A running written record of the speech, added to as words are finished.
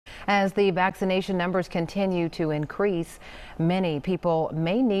As the vaccination numbers continue to increase, many people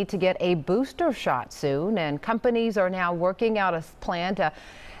may need to get a booster shot soon, and companies are now working out a plan to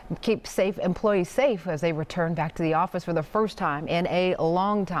keep employees safe as they return back to the office for the first time in a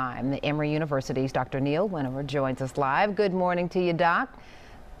long time. The Emory University's Dr. Winawer joins us live. Good morning to you, Doc.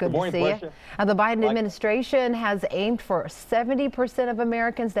 Good to see you. The Biden administration has aimed for 70% of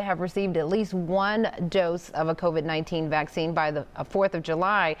Americans to have received at least one dose of a COVID-19 vaccine by the 4th of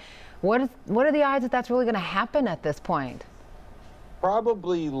July. What are the odds that that's really going to happen at this point?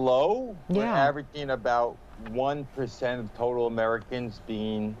 Probably low. Yeah. We're averaging about 1% of total Americans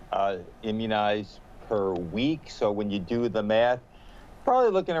being immunized per week. So when you do the math,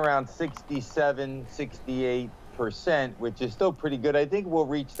 probably looking around 67, 68%, which is still pretty good. I think we'll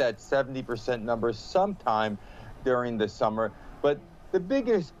reach that 70% number sometime during the summer. But the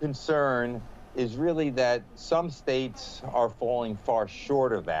biggest concern is really that some states are falling far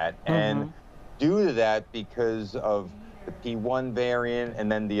short of that. And due to that, because of the P1 variant and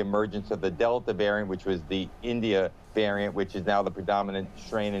then the emergence of the Delta variant, which was the India variant, which is now the predominant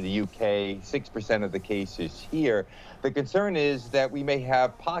strain in the UK, 6% of the cases here. The concern is that we may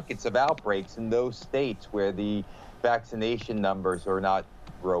have pockets of outbreaks in those states where the vaccination numbers are not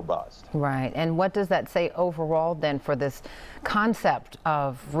robust. Right. And what does that say overall then for this concept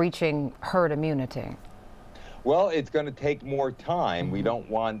of reaching herd immunity? Well, it's going to take more time. We don't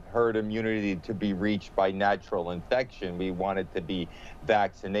want herd immunity to be reached by natural infection. We want it to be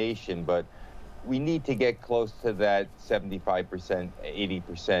vaccination, but we need to get close to that 75%,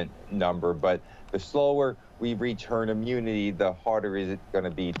 80% number. But the slower we reach herd immunity, the harder is it going to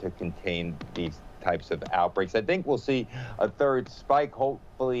be to contain these types of outbreaks. I think we'll see a third spike.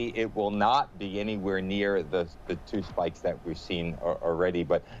 Hopefully it will not be anywhere near the two spikes that we've seen already,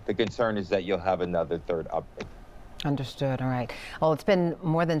 but the concern is that you'll have another third uptick. Understood. All right. Well, it's been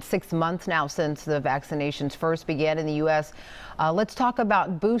more than 6 months now since the vaccinations first began in the U.S. Let's talk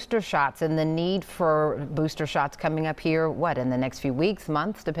about booster shots and the need for booster shots coming up here, in the next few weeks,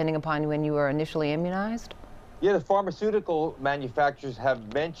 months, depending upon when you were initially immunized? Yeah, the pharmaceutical manufacturers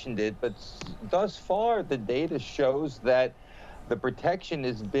have mentioned it, but thus far the data shows that the protection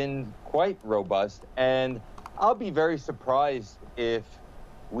has been quite robust, and I'll be very surprised if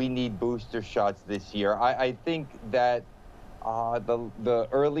we need booster shots this year. I think that the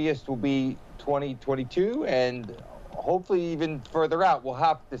earliest will be 2022, and hopefully even further out. We'll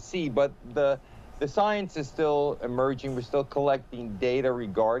have to see, but the science is still emerging. We're still collecting data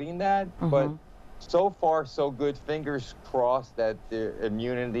regarding that, but so far, so good. Fingers crossed that the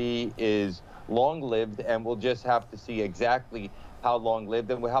immunity is long-lived, and we'll just have to see exactly how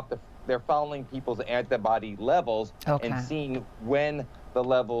long-lived. And they're following people's antibody levels and seeing when the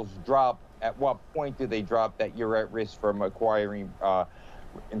levels drop, at what point do they drop that you're at risk from acquiring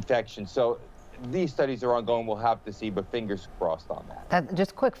infection. So these studies are ongoing. We'll have to see, but fingers crossed on that.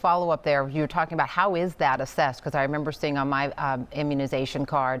 Just a quick follow-up there. You were talking about how is that assessed? Because I remember seeing on my immunization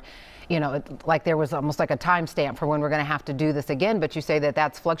card, like there was almost like a timestamp for when we're going to have to do this again. But you say that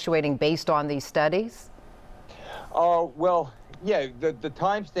that's fluctuating based on these studies? Well, yeah, the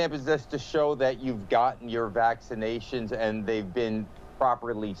timestamp is just to show that you've gotten your vaccinations and they've been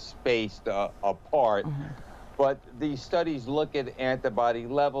properly spaced apart. But these studies look at antibody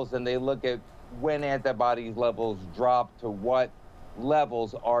levels, and they look at when antibody levels drop to what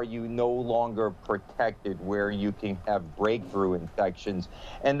levels are you no longer protected, where you can have breakthrough infections.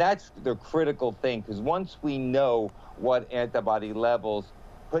 And that's the critical thing, because once we know what antibody levels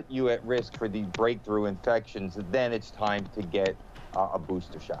put you at risk for these breakthrough infections, then it's time to get a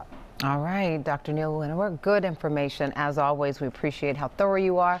booster shot. All right, Dr. Winawer, good information. As always, we appreciate how thorough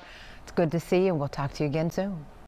you are. It's good to see you, and we'll talk to you again soon.